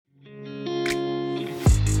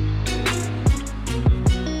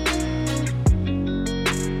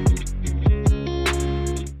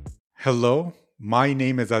Hello, my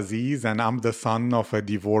name is Aziz, and I'm the son of a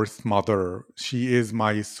divorced mother. She is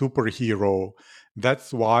my superhero.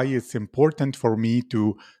 That's why it's important for me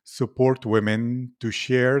to support women, to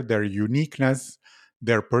share their uniqueness,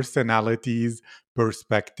 their personalities,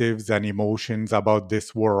 perspectives, and emotions about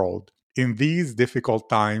this world. In these difficult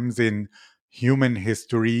times in human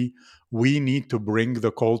history, we need to bring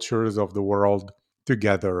the cultures of the world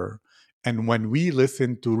together. And when we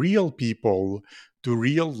listen to real people, to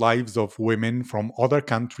real lives of women from other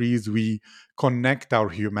countries, we connect our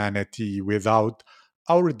humanity without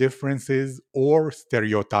our differences or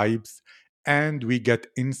stereotypes, and we get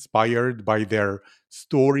inspired by their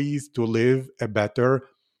stories to live a better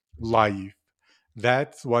life.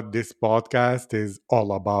 That's what this podcast is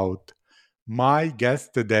all about. My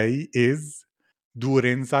guest today is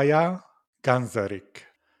Duurenzaya Ganzorig.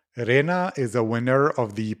 Rena is a winner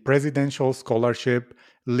of the presidential scholarship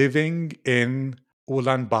living in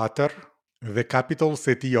Ulaanbaatar, the capital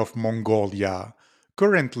city of Mongolia.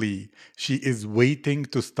 Currently, she is waiting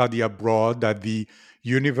to study abroad at the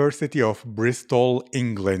University of Bristol,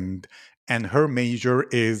 England, and her major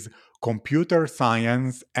is computer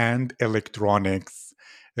science and electronics.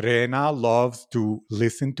 Rena loves to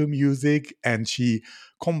listen to music and she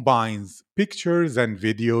combines pictures and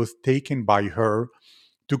videos taken by her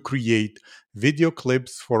to create video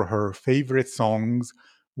clips for her favorite songs,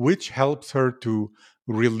 which helps her to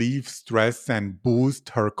relieve stress and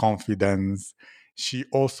boost her confidence. She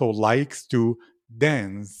also likes to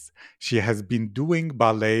dance. She has been doing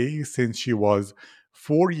ballet since she was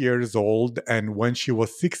 4 years old, and when she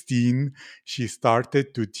was 16, she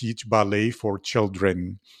started to teach ballet for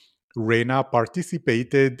children. Reina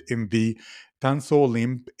participated in the Tanso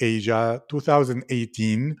Olymp Asia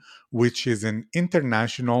 2018, which is an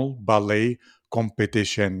international ballet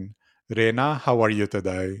competition. Reina, how are you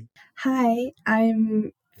today? Hi,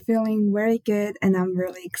 I'm feeling very good and I'm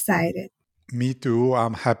really excited. Me too.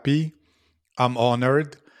 I'm happy. I'm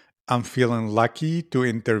honored. I'm feeling lucky to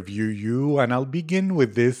interview you. And I'll begin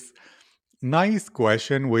with this nice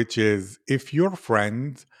question, which is if your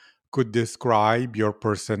friends could describe your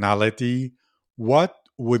personality, what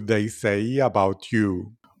would they say about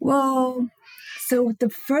you? Well, so the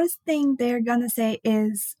first thing they're gonna say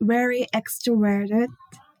is very extroverted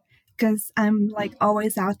because I'm like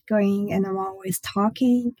always outgoing and I'm always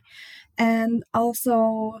talking. And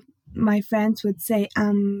also, my friends would say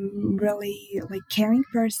I'm really like caring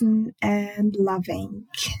person and loving.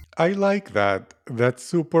 I like that. That's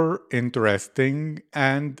super interesting.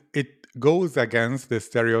 And it goes against the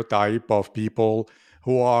stereotype of people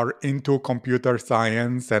who are into computer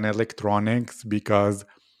science and electronics because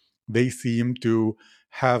they seem to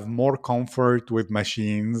have more comfort with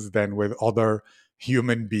machines than with other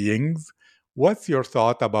human beings. What's your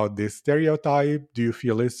thought about this stereotype? Do you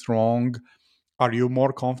feel it's wrong? Are you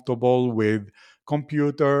more comfortable with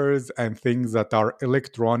computers and things that are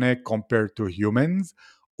electronic compared to humans?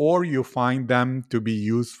 Or you find them to be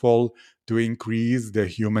useful to increase the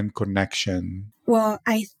human connection? Well,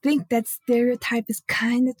 I think that stereotype is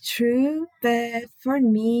kind of true, but for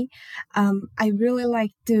me, I really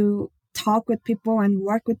like to talk with people and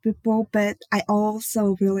work with people, but I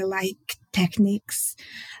also really like techniques.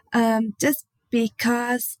 Just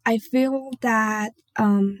because I feel that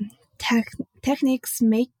techniques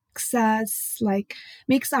makes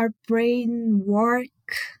our brain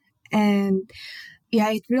work, and yeah,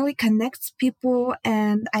 it really connects people,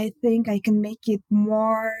 and I think I can make it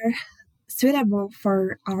more suitable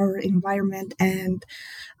for our environment and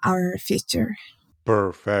our future.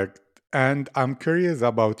 Perfect. And I'm curious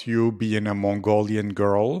about you being a Mongolian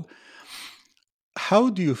girl. How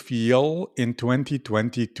do you feel in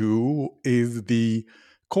 2022 is the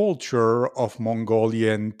culture of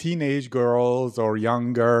Mongolian teenage girls or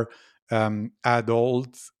younger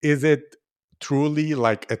adults? Is it truly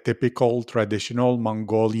like a typical traditional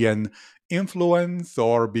Mongolian influence,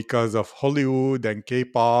 or because of Hollywood and K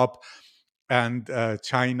pop and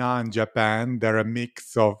China and Japan, they're a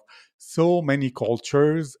mix of so many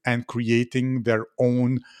cultures and creating their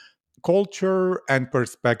own culture and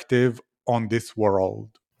perspective on this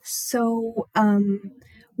world? So,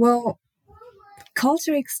 well,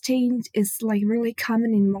 culture exchange is like really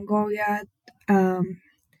common in Mongolia. Um,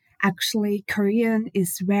 Actually, Korean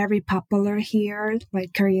is very popular here,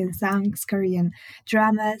 like Korean songs, Korean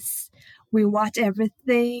dramas. We watch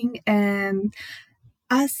everything, and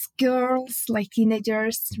us girls, like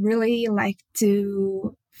teenagers, really like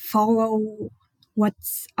to follow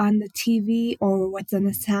what's on the TV or what's on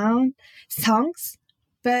the songs.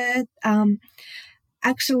 But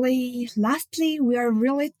actually, lastly, we are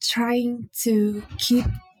really trying to keep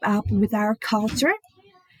up with our culture,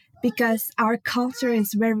 because our culture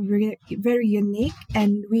is very unique,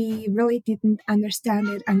 and we really didn't understand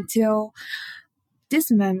it until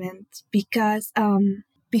this moment. Because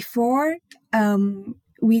before,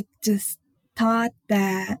 we just thought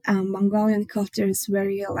that Mongolian culture is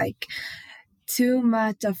very like too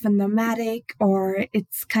much of a nomadic, or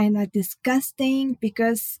it's kind of disgusting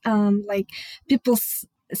because like people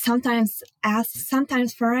sometimes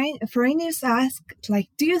foreigners ask, like,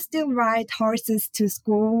 do you still ride horses to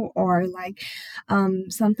school? Or like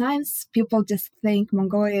sometimes people just think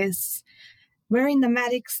Mongolia is very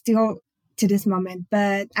nomadic still to this moment,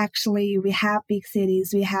 but actually we have big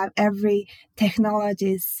cities, we have every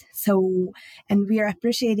technologies, so, and we are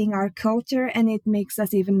appreciating our culture, and it makes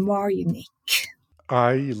us even more unique.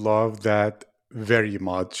 I love that very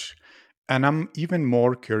much. And I'm even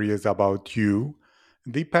more curious about you.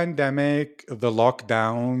 The pandemic, the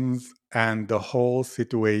lockdowns, and the whole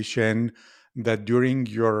situation that during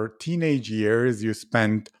your teenage years you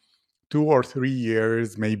spent 2 or 3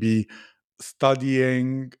 years maybe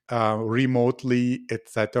studying remotely,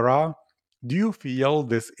 etc. Do you feel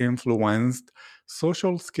this influenced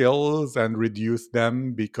social skills and reduced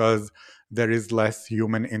them because there is less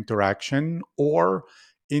human interaction? Or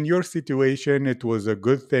in your situation, it was a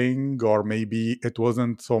good thing, or maybe it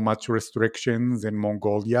wasn't so much restrictions in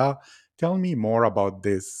Mongolia? Tell me more about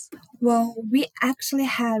this. Well, we actually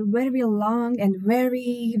had very long and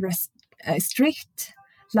very strict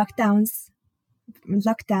lockdowns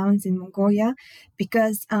lockdowns in Mongolia,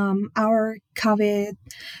 because our COVID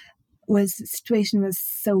was situation was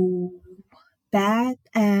so bad,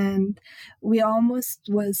 and we almost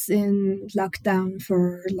was in lockdown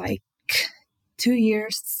for like 2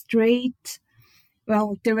 years straight.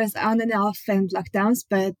 Well, there was on and off and lockdowns,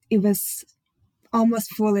 but it was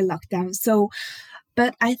almost fully locked down. So,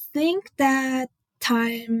 but I think that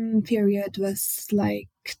time period was like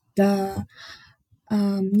the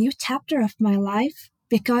new chapter of my life,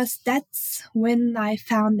 because that's when I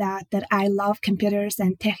found out that I love computers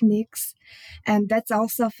and techniques. And that's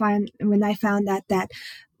also fun when I found out that,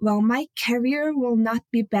 well, my career will not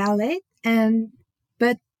be ballet,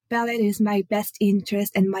 but ballet is my best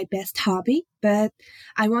interest and my best hobby. But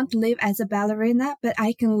I won't live as a ballerina, but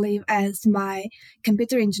I can live as my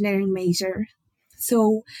computer engineering major.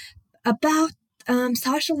 So about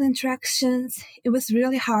social interactions, it was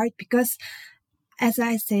really hard because, as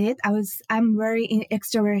I said, I'm very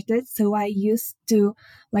extroverted, so I used to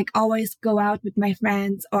like always go out with my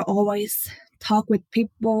friends or always talk with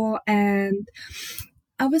people, and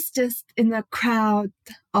I was just in a crowd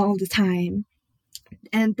all the time.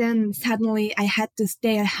 And then suddenly I had to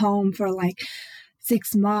stay at home for like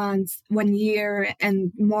 6 months, 1 year,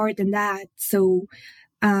 and more than that. So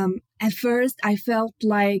at first I felt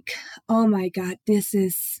like, oh my God, this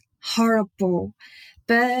is horrible.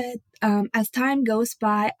 But as time goes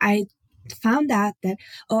by, I found out that,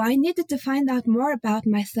 oh, I needed to find out more about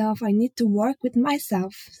myself. I need to work with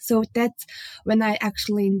myself. So that's when I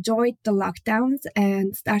actually enjoyed the lockdowns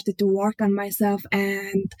and started to work on myself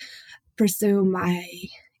and pursue my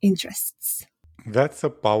interests. That's a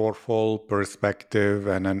powerful perspective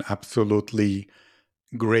and an absolutely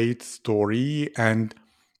great story. And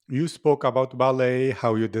you spoke about ballet,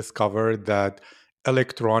 how you discovered that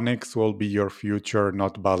electronics will be your future,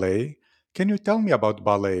 not ballet. Can you tell me about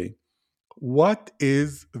ballet? What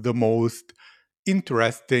is the most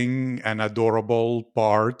interesting and adorable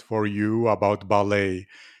part for you about ballet?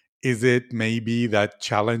 Is it maybe that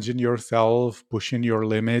challenging yourself, pushing your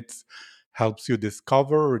limits, helps you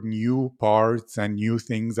discover new parts and new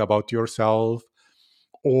things about yourself?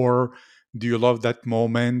 Or do you love that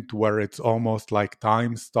moment where it's almost like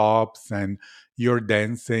time stops and you're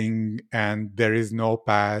dancing and there is no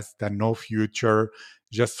past and no future,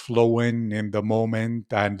 just flowing in the moment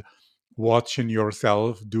and watching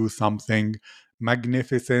yourself do something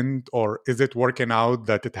magnificent? Or is it working out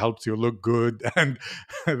that it helps you look good and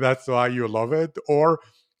that's why you love it? Or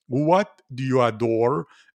what do you adore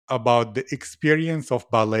about the experience of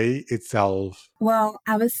ballet itself? Well,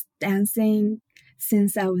 I was dancing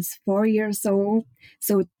since I was 4 years old.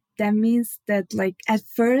 So that means that, like, at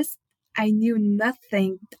first, I knew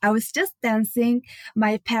nothing. I was just dancing.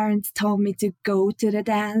 My parents told me to go to the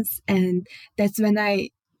dance, and that's when I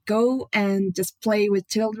go and just play with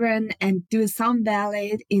children and do some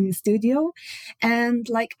ballet in studio. And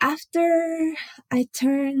like after I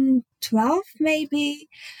turned 12, maybe,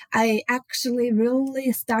 I actually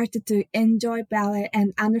really started to enjoy ballet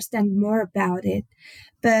and understand more about it.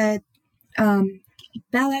 But um,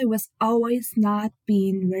 ballet was always not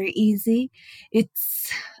been very easy.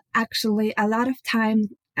 It's actually a lot of time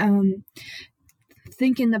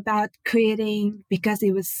thinking about quitting because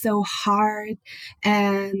it was so hard,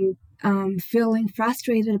 and feeling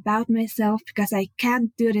frustrated about myself because I can't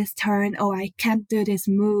do this turn, or I can't do this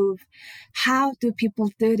move. How do people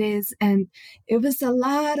do this? And it was a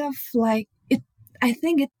lot of like it. I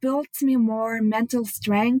think it builds me more mental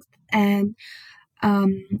strength, and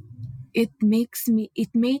um, it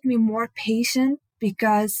made me more patient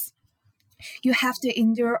because you have to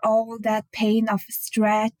endure all that pain of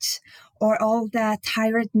stretch or all that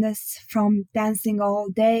tiredness from dancing all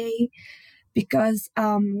day. Because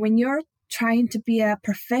when you're trying to be a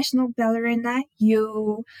professional ballerina,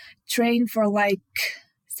 you train for like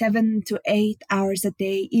 7 to 8 hours a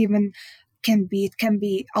day. Even it can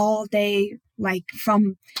be all day, like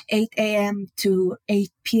from 8 a.m. to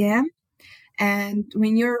 8 p.m. And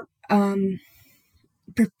when you're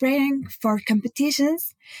preparing for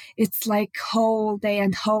competitions, it's like whole day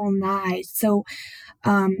and whole night. So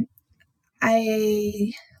um,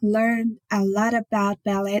 I learned a lot about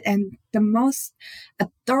ballet, and the most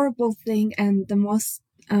adorable thing and the most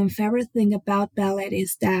favorite thing about ballet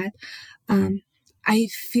is that um, I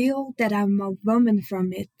feel that I'm a woman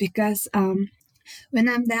from it, because when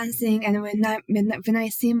I'm dancing, and when I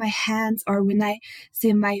see my hands, or when I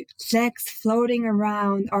see my legs floating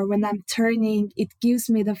around, or when I'm turning, it gives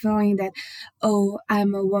me the feeling that, oh,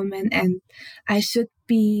 I'm a woman, and I should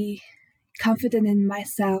be confident in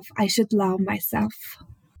myself. I should love myself.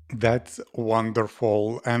 That's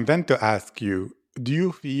wonderful. And then to ask you, do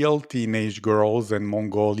you feel teenage girls in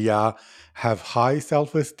Mongolia have high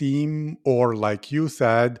self esteem? Or, like you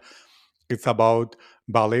said, it's about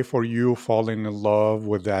ballet for you, falling in love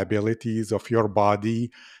with the abilities of your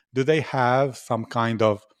body? Do they have some kind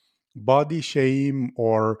of body shame,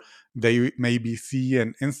 or they maybe see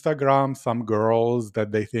in Instagram some girls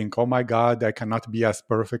that they think, oh my God, I cannot be as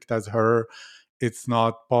perfect as her? It's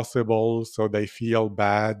not possible, so they feel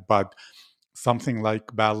bad, but something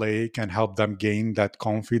like ballet can help them gain that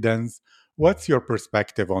confidence. What's your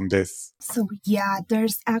perspective on this? So yeah,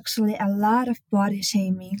 there's actually a lot of body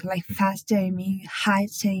shaming, like fat shaming,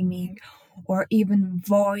 height shaming, or even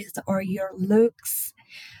voice or your looks.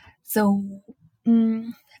 So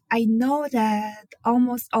mm, I know that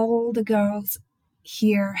almost all the girls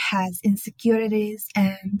here has insecurities,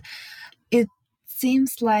 and it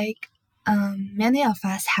seems like many of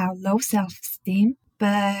us have low self-esteem.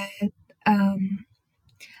 But um,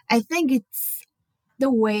 I think it's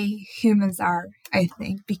the way humans are, I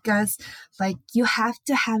think, because like you have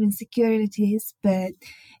to have insecurities, but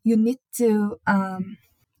you need to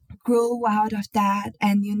grow out of that,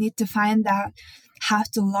 and you need to find out how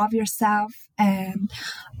to love yourself. And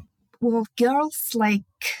well, girls like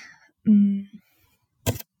mm,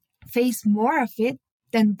 face more of it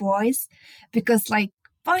than boys, because like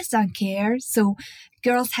boys don't care, so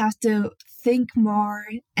girls have to think more,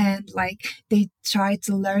 and like they try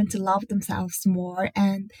to learn to love themselves more.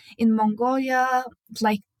 And in Mongolia,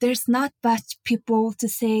 like there's not much people to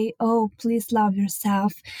say, oh, please love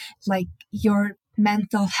yourself, like your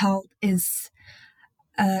mental health is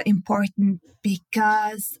important,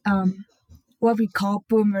 because what we call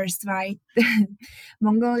boomers, right?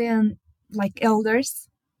 Mongolian like elders,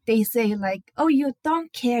 they say like, "Oh, you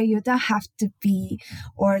don't care, you don't have to be,"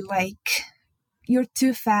 or like, "You're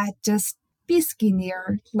too fat, just be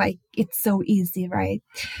skinnier." Like it's so easy, right?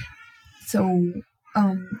 So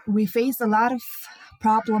we face a lot of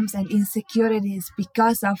problems and insecurities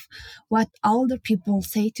because of what older people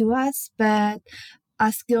say to us, but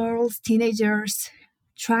us girls, teenagers,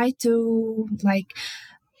 try to like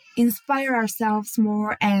inspire ourselves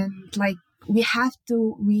more, and like we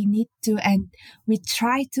need to, and we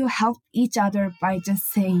try to help each other by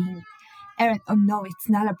just saying, Erin, oh no, it's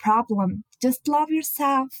not a problem, just love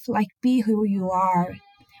yourself, like be who you are.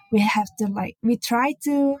 We have to like we try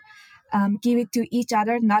to give it to each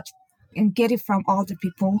other, not and get it from other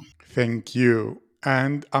people. Thank you.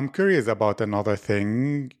 And I'm curious about another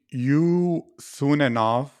thing. You soon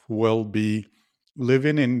enough will be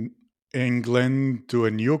living in England, to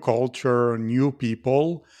a new culture, new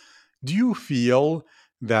people. Do you feel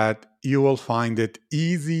that you will find it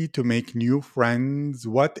easy to make new friends?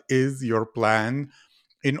 What is your plan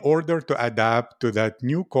in order to adapt to that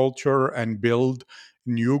new culture and build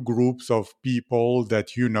new groups of people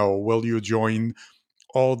that you know? Will you join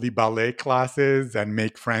all the ballet classes and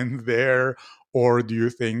make friends there? Or do you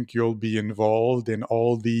think you'll be involved in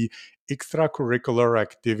all the extracurricular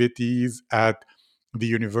activities at the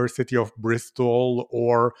University of Bristol?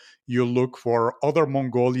 Or you look for other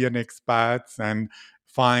Mongolian expats and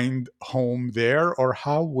find home there? Or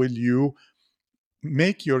how will you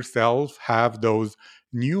make yourself have those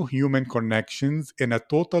new human connections in a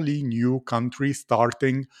totally new country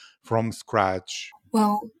starting from scratch?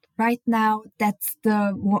 Well, right now, that's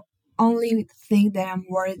the only thing that I'm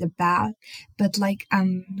worried about. But like,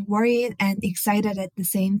 I'm worried and excited at the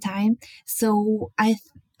same time. So I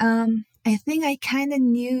think I kind of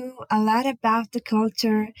knew a lot about the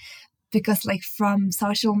culture because like from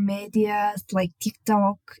social media like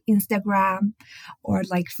TikTok, Instagram, or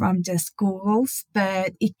like from just schools,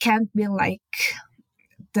 but it can't be like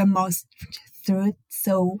the most truth.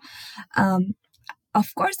 So um,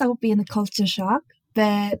 of course I will be in a culture shock,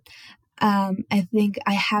 but I think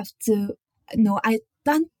I have to. No, I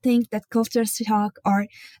don't think that culture shock or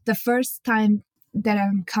the first time that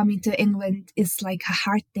I'm coming to England is like a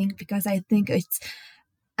hard thing because I think it's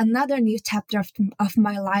another new chapter of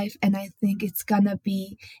my life, and I think it's gonna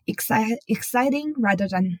be exciting rather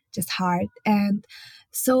than just hard. And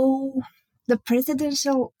so the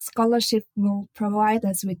presidential scholarship will provide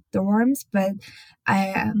us with dorms, but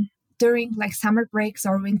during like summer breaks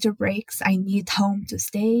or winter breaks I need home to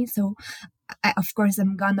stay, so of course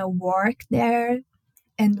I'm gonna work there.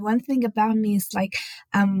 And one thing about me is like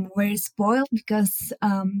I'm very spoiled because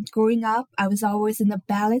growing up, I was always in a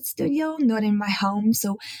ballet studio, not in my home.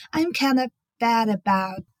 So I'm kind of bad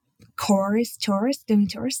about doing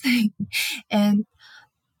chores. And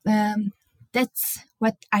um, that's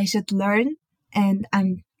what I should learn. And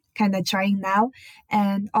I'm kind of trying now.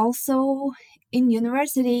 And also in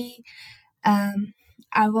university, um,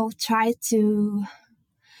 I will try to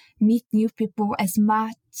meet new people as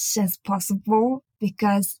much as possible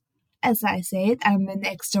because, as I said, I'm an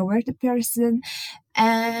extroverted person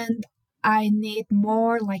and I need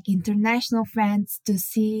more like international friends to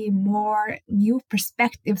see more new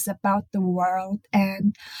perspectives about the world.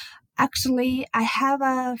 And actually, I have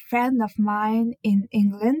a friend of mine in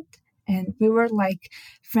England, and we were like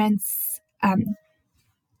friends.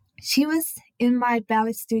 She was in my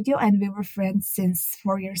ballet studio and we were friends since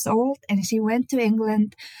 4 years old, and she went to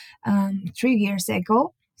England 3 years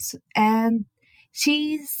ago. And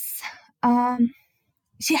she's um,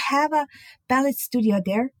 she have a ballet studio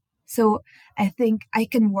there, so I think I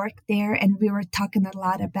can work there, and we were talking a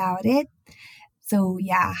lot about it. So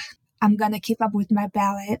yeah, I'm gonna keep up with my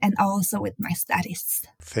ballet and also with my studies.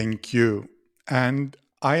 Thank you. And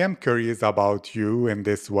I am curious about you in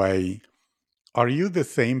this way. Are you the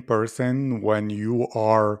same person when you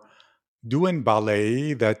are doing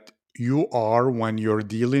ballet that you are when you're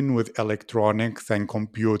dealing with electronics and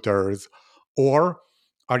computers? Or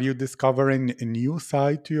are you discovering a new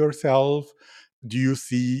side to yourself? Do you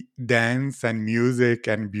see dance and music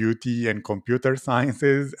and beauty and computer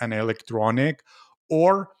sciences and electronic?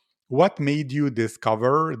 Or what made you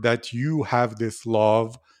discover that you have this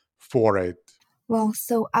love for it? Well,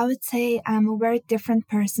 so I would say I'm a very different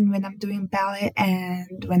person when I'm doing ballet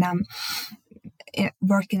and when I'm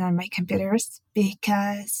working on my computers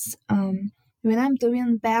because when I'm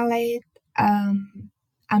doing ballet,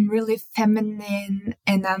 I'm really feminine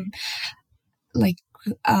and I'm like,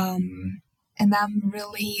 um, and I'm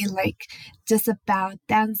really like just about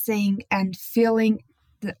dancing and feeling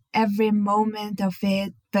every moment of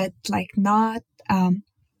it, but like not,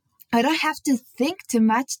 I don't have to think too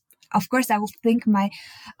much. Of course, I will think my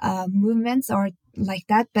movements or like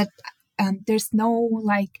that, but there's no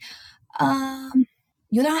like um,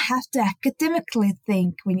 you don't have to academically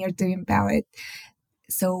think when you're doing ballet.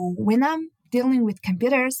 So when I'm dealing with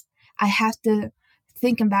computers, I have to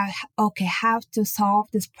think about okay, how to solve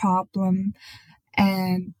this problem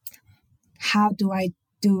and how do I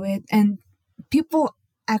do it. And people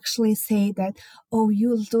actually say that, oh,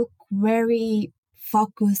 you look very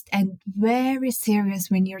focused and very serious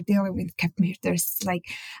when you're dealing with computers. Like,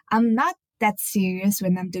 I'm not that serious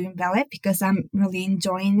when I'm doing ballet because I'm really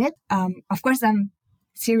enjoying it. Of course, I'm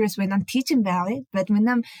serious when I'm teaching ballet, but when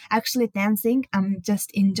I'm actually dancing, I'm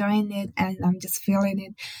just enjoying it and I'm just feeling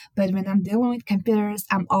it. But when I'm dealing with computers,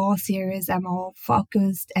 I'm all serious, I'm all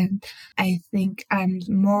focused, and I think I'm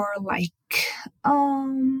more like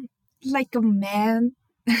a man,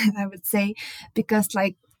 I would say, because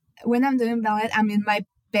like when I'm doing ballet, I'm in my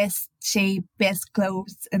best shape, best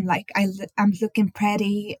clothes, and like I'm looking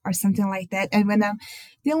pretty or something like that. And when I'm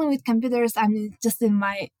dealing with computers, I'm just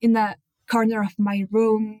in a corner of my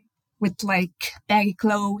room with like baggy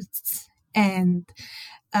clothes and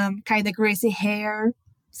kind of greasy hair.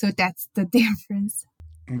 So that's the difference.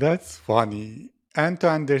 That's funny. And to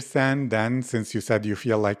understand then, since you said you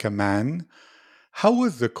feel like a man, how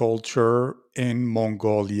is the culture in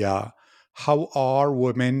Mongolia? How are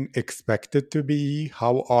women expected to be?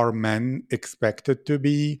 How are men expected to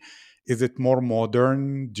be? Is it more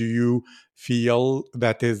modern? Do you feel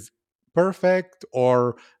that is perfect,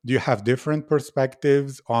 or do you have different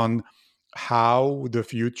perspectives on how the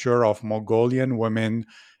future of Mongolian women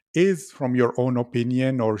is from your own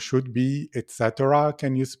opinion or should be, etc.?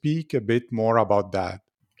 Can you speak a bit more about that?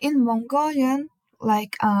 In Mongolian,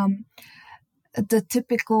 like the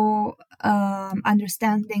typical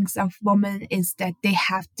understandings of women is that they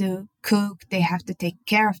have to cook, they have to take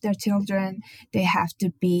care of their children, they have to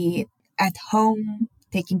be at home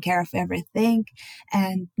taking care of everything,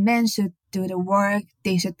 and men should do the work,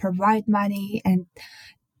 they should provide money, and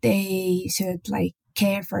they should like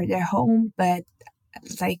care for their home, but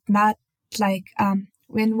like not like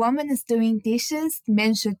when woman is doing dishes,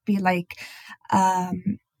 men should be like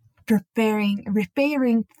um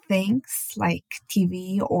repairing things like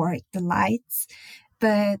TV or the lights.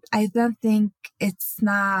 But I don't think it's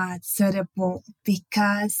not suitable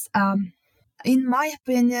because in my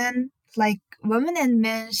opinion, like women and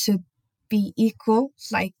men should be equal,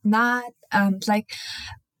 like not like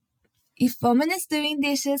if woman is doing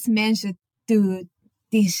dishes, men should do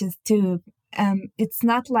dishes too. It's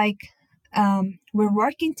not like we're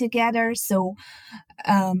working together, so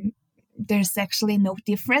um, there's actually no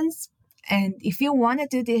difference. And if you want to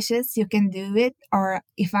do dishes, you can do it, or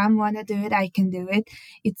if I want to do it, I can do it.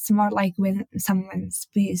 It's more like when someone's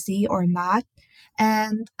busy or not.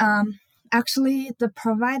 And actually, the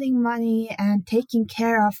providing money and taking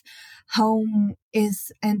care of home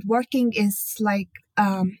is and working is like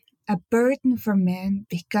a burden for men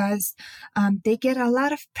because they get a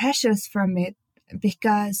lot of pressures from it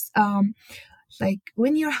because like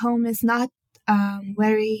when your home is not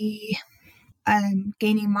very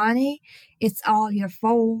gaining money, it's all your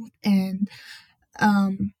fault. And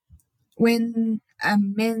um, when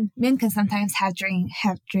men can sometimes have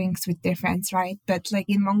drinks with their friends, right? But like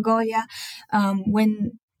in Mongolia,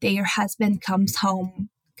 when their husband comes home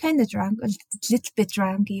kind of drunk, a little bit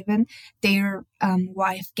drunk even, their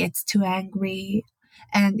wife gets too angry,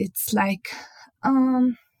 and it's like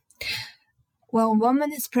um well,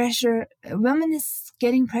 woman is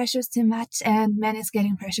getting pressures too much and man is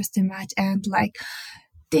getting pressures too much, and like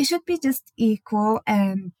they should be just equal.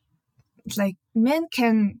 And like men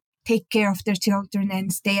can take care of their children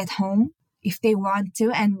and stay at home if they want to,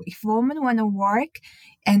 and if women want to work,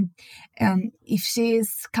 and if she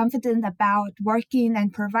is confident about working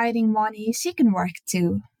and providing money, she can work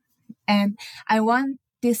too. And I want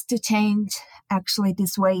this to change actually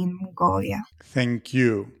this way in Mongolia. Thank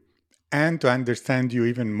you. And to understand you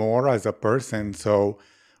even more as a person, so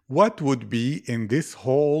what would be in this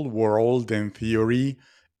whole world, in theory,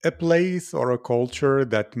 a place or a culture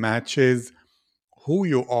that matches who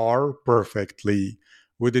you are perfectly?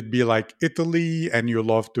 Would it be like Italy and you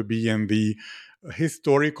love to be in the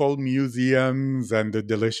historical museums and the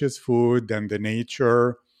delicious food and the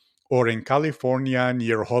nature? Or in California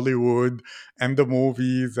near Hollywood and the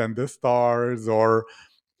movies and the stars? Or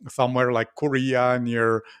somewhere like Korea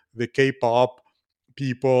near the K-pop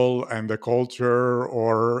people and the culture,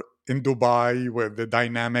 or in Dubai with the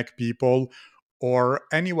dynamic people, or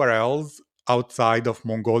anywhere else outside of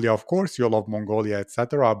Mongolia? Of course, you love Mongolia,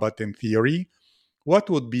 etc. But in theory, what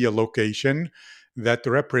would be a location that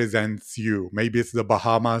represents you? Maybe it's the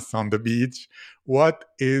Bahamas on the beach. What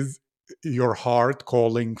is your heart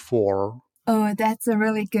calling for? Oh, that's a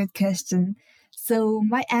really good question. So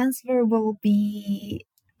my answer will be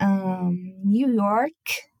New York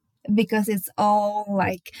because it's all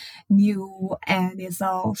like new and it's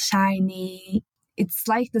all shiny. It's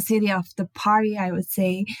like the city of the party, I would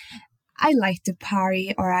say. I like to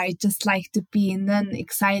party, or I just like to be in an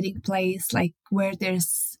exciting place, like where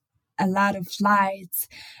there's a lot of lights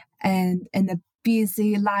and a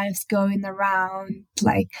busy lives going around,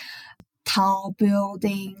 like tall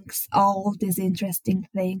buildings, all these interesting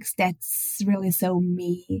things. That's really so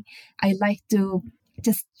me. I like to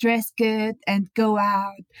just dress good and go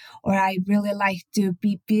out, or I really like to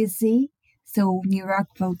be busy. So New York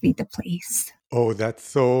will be the place. Oh, that's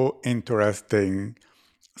so interesting.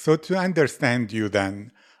 So, to understand you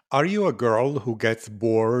then, are you a girl who gets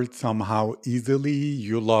bored somehow easily?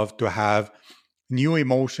 You love to have new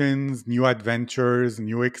emotions, new adventures,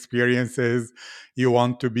 new experiences. You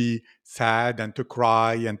want to be sad and to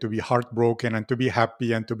cry and to be heartbroken and to be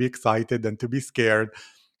happy and to be excited and to be scared.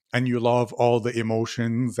 And you love all the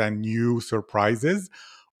emotions and new surprises?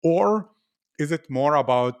 Or is it more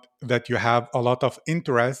about that you have a lot of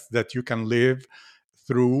interests that you can live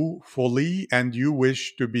through fully and you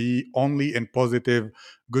wish to be only in positive,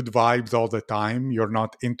 good vibes all the time? You're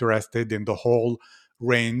not interested in the whole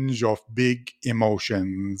range of big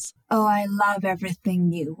emotions. Oh, I love everything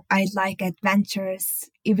new. I like adventures.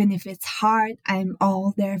 Even if it's hard, I'm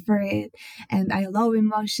all there for it. And I love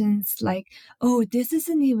emotions like, oh, this is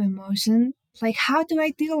a new emotion. Like, how do I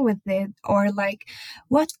deal with it? Or like,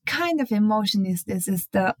 what kind of emotion is this? Is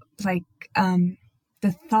like, um,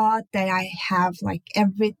 the thought that I have like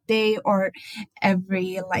every day or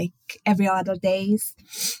every other days.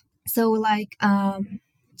 So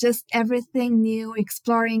just everything new,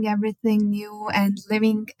 exploring everything new and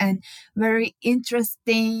living a very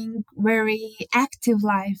interesting, very active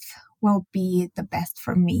life will be the best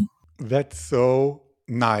for me. That's so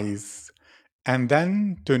nice. And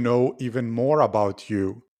then to know even more about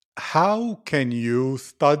you. How can you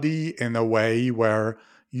study in a way where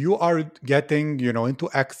you are getting, into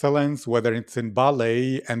excellence, whether it's in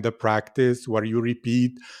ballet and the practice where you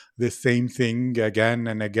repeat the same thing again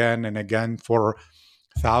and again and again for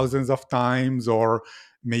thousands of times, or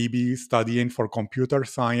maybe studying for computer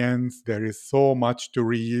science? There is so much to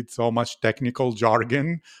read, so much technical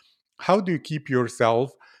jargon. How do you keep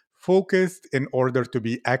yourself focused in order to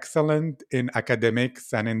be excellent in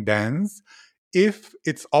academics and in dance if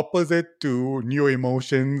it's opposite to new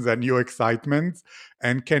emotions and new excitements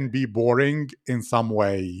and can be boring in some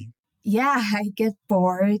way? Yeah, I get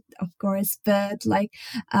bored, of course, but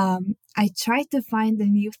I try to find the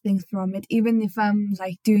new things from it, even if I'm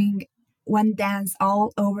like doing one dance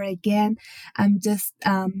all over again. I'm just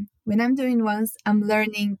when I'm doing once, I'm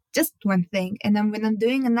learning just one thing, and then when I'm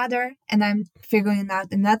doing another, and I'm figuring out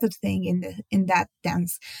another thing in that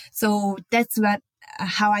dance. So that's what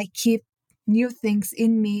how I keep new things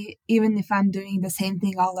in me, even if I'm doing the same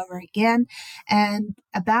thing all over again. And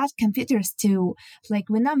about computers too, like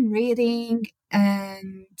when I'm reading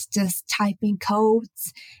and just typing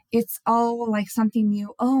codes, it's all like something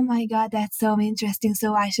new. Oh my God, that's so interesting.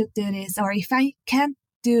 So I should do this. Or if I can't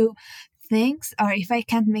do things, or if I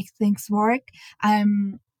can't make things work,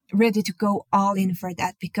 I'm ready to go all in for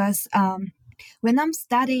that because, when I'm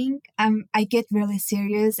studying, I get really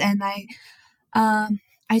serious and um,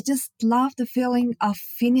 I just love the feeling of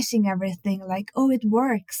finishing everything. Like, oh, it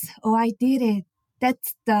works. Oh, I did it.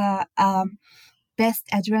 That's the best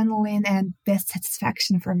adrenaline and best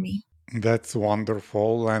satisfaction for me. That's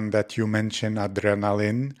wonderful. And that you mention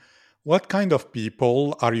adrenaline. What kind of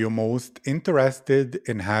people are you most interested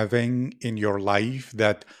in having in your life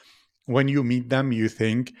that when you meet them, you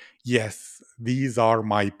think, yes, these are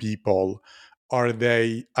my people? Are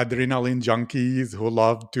they adrenaline junkies who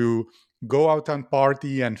love to go out and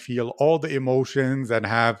party and feel all the emotions and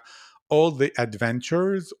have all the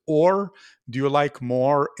adventures? Or do you like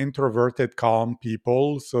more introverted, calm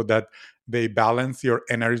people so that they balance your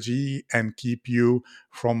energy and keep you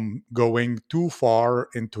from going too far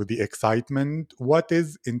into the excitement? What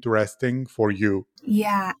is interesting for you?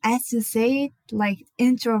 Yeah, as you say, like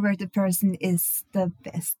introverted person is the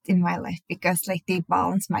best in my life because like they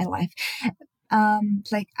balance my life.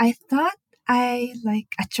 Like I thought I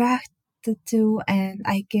like attracted to and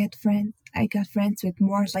I got friends with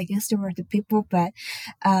more like extroverted people, but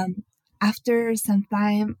after some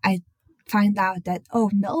time I find out that oh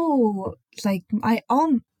no, like my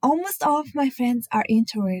almost all of my friends are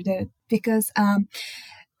introverted because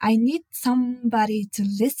I need somebody to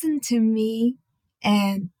listen to me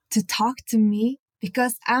and to talk to me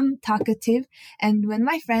because I'm talkative. And when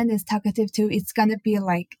my friend is talkative too, it's going to be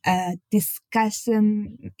like a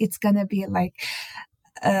discussion. It's going to be like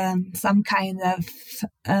some kind of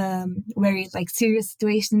very like serious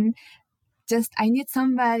situation. Just I need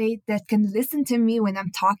somebody that can listen to me when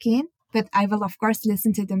I'm talking. But I will, of course,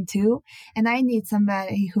 listen to them too. And I need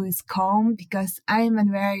somebody who is calm because I'm a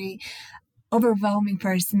very overwhelming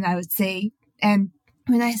person, I would say. And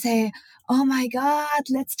when I say, oh my God,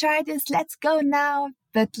 let's try this, let's go now.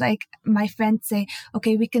 But like my friends say,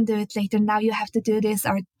 okay, we can do it later. Now you have to do this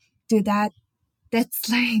or do that. That's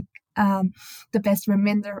like the best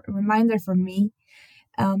reminder for me.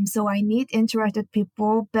 So I need introverted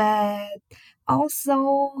people, but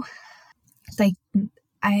also like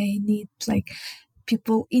I need like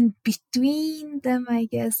people in between them, I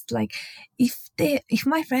guess. Like if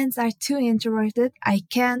my friends are too introverted, I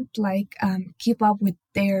can't like keep up with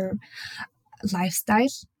their lifestyle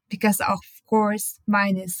because of course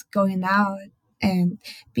mine is going out and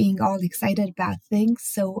being all excited about things.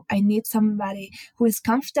 So I need somebody who is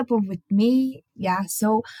comfortable with me. Yeah.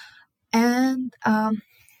 So and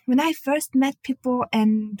when I first met people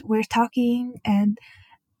and we're talking and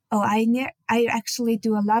oh, I actually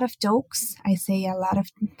do a lot of jokes. I say a lot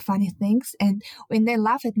of funny things, and when they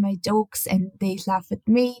laugh at my jokes and they laugh at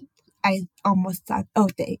me, I almost thought, oh,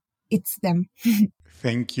 it's them.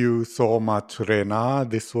 Thank you so much, Rena.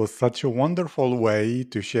 This was such a wonderful way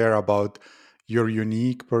to share about your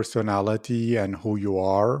unique personality and who you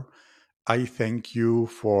are. I thank you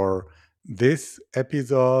for this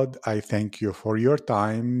episode. I thank you for your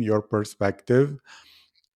time, your perspective,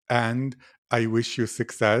 and I wish you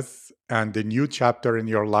success and a new chapter in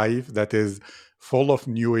your life that is full of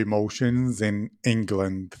new emotions in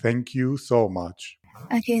England. Thank you so much.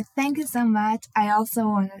 Okay, thank you so much. I also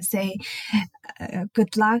want to say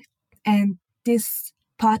good luck. And this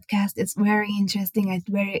podcast is very interesting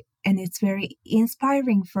and it's very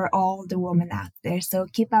inspiring for all the women out there. So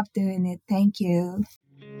keep up doing it. Thank you.